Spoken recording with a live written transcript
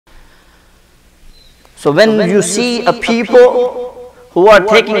So when you see a people who are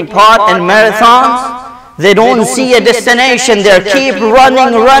taking part in marathons, they don't see a destination. They keep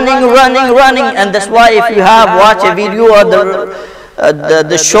running, and that's why if you have watched a video or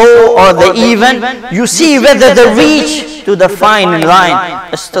the show or the event, you see whether they reach to the fine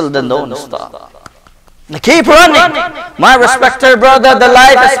line. Still they don't stop. They keep running. My respected brother, the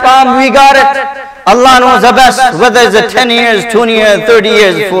lifespan, we got it. Allah knows the best, whether it's 10 years, 20 years, 30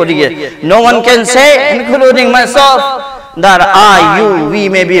 years, 40 years. No one can say, including myself, that we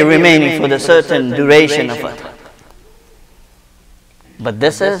may be remaining for the certain duration of it. But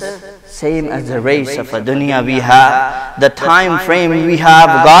this is same as the race of a dunya we have. The time frame we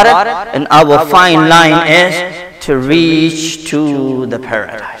have got it, and our fine line is to reach to the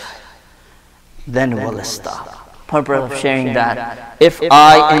paradise. Then we'll stop. Purpose of sharing that, if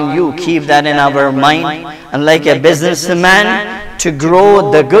I and you keep that in our mind, and like a businessman, to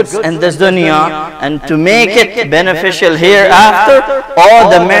grow the goods in this dunya and to make it beneficial hereafter, or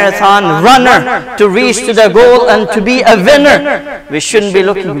the marathon runner to reach to the goal and to be a winner, we shouldn't be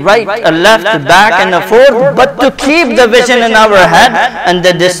looking right and left, back and forth, but to keep the vision in our head and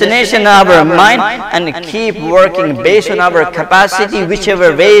the destination in our mind, and keep working based on our capacity,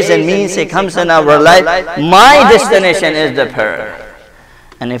 whichever ways and means it comes in our life. My destination is the paradise.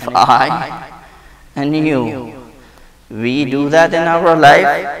 And if I and you, we do that in our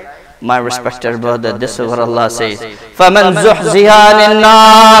life, my respected brother, this is what Allah says. فَمَنْ زُحْزِهَا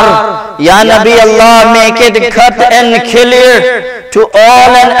لِلنَّارِ Ya Nabi, Allah make it cut and clear to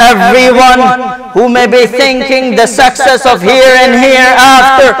all and everyone who may be thinking the success of here and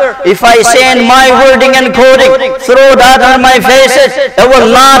hereafter. If I say in my wording and coding, throw that on my faces, it will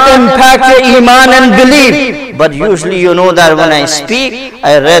not impact your iman and belief. But usually you know that when I speak,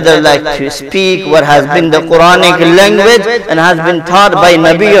 I rather like to speak what has been the Quranic language and has been taught by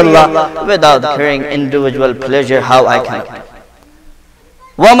Nabi Allah, without carrying individual pleasure how I can.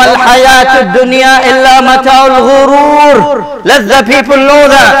 وَمَا الْحَيَاةُ الدُّنْيَا إِلَّا مَتَاعُ الْغُرُورِ. Let the people know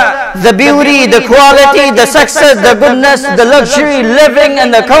that the beauty, the quality, the success, the goodness, the luxury, living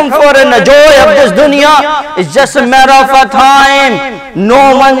and the comfort and the joy of this dunya is just a matter of a time.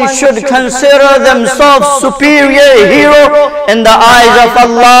 No one should consider themselves superior hero in the eyes of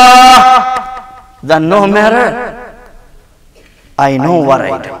Allah. That no matter I know what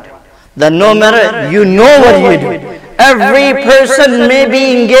I do, that no matter you know what you do, every person may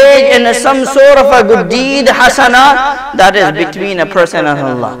be engaged in some sort of a good deed, hasana, that is between a person and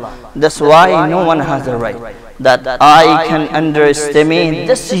Allah. That's why no one has the right that I can underestimate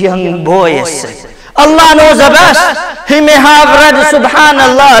this young boy is sick. Allah knows the best. He may have read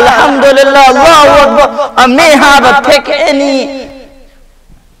Subhanallah, Alhamdulillah, Allahu Akbar, I may have picked any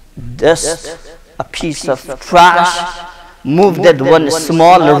dust, a piece of trash, move that one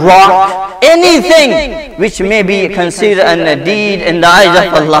small rock, anything which may be considered a deed in the eyes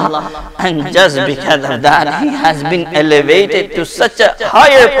of Allah, and just because of that he has been elevated to such a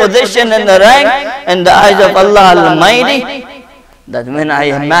higher position in the rank in the eyes of Allah Almighty, that when I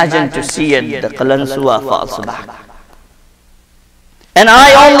imagine to see it, the qalansuwa falls back. And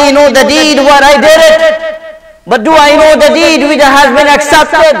I only know the deed what I did it, but do I know the deed which has been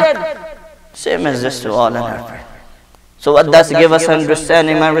accepted? Same as this to all and every. So what does give us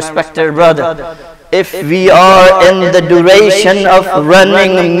understanding, my respected brother? If we are in the duration of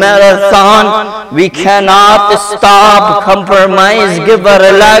running a marathon, we cannot stop, compromise, give a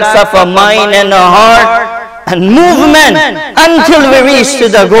relax of a mind and a heart and movement until we reach to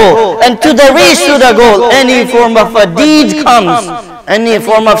the goal. And to the reach to the goal, any form of a deed comes, any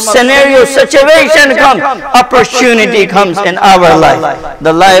form of scenario, situation comes, opportunity comes in our life,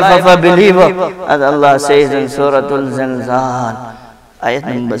 the life of a believer. As Allah says in Surah Al-Zilzal, ayat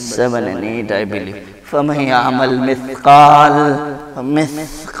number 7 and 8, I believe. فَمَنْ يَعْمَلْ مِثْقَالَ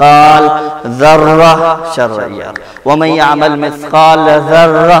ذَرَّةٍ شَرًّا يَرَهُ وَمَنْ يَعْمَلْ مِثْقَالَ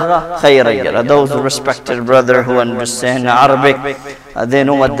ذَرَّةٍ خَيْرًا يَرَهُ. Those respected brother who understand Arabic, they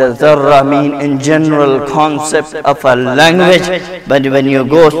know what the dharra mean in general concept of a language, but when you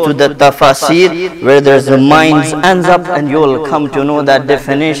go to the tafasir where there's a mind ends up, and you will come to know that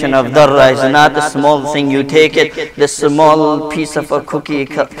definition of dharra is not a small thing. You take it, the small piece of a cookie,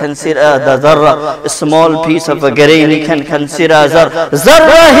 consider the dharra. A small piece of a grain you can consider zarra.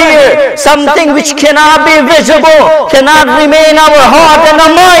 Zarra here, something which cannot be visible, cannot remain our heart and our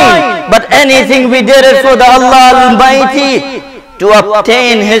mind, but anything we did it for the Allah Almighty, to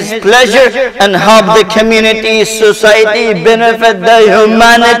obtain His pleasure and help the community, society, benefit the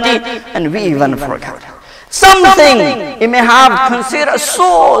humanity, and we even forgot. Something you may have considered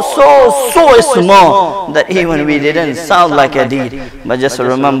so small that even we didn't sound like a deed. But just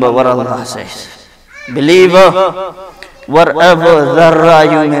remember what Allah says. Believer, whatever dharra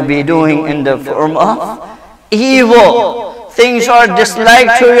you may be doing in the form of evil, things are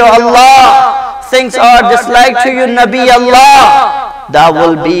disliked to you, Allah, things are disliked to you, Nabi Allah, that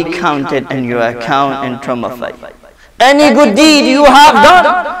will be counted in your account in terms of life. Any good deed you have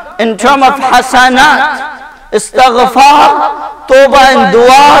done in terms of hasanat, istighfar, tawbah and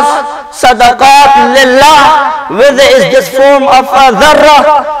du'as, sadaqat lillah, whether it's this form of a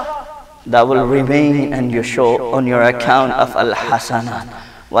dharra, that will remain and you show on your account of al-hasanat.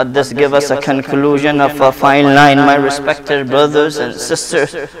 What this gives us a conclusion of a fine line, my respected brothers and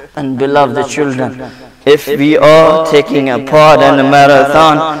sisters and beloved children. If we are taking a part in a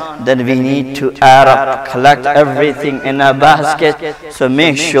marathon, then we need to add up, collect everything in a basket. So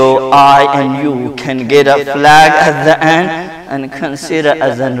make sure I and you can get a flag at the end and consider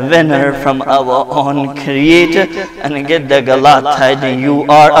as a winner from our own Creator and get the Galat tidings. You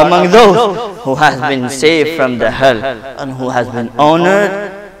are among those who has been saved from the hell and who has been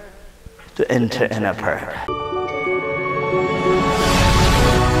honored to enter in a paradise.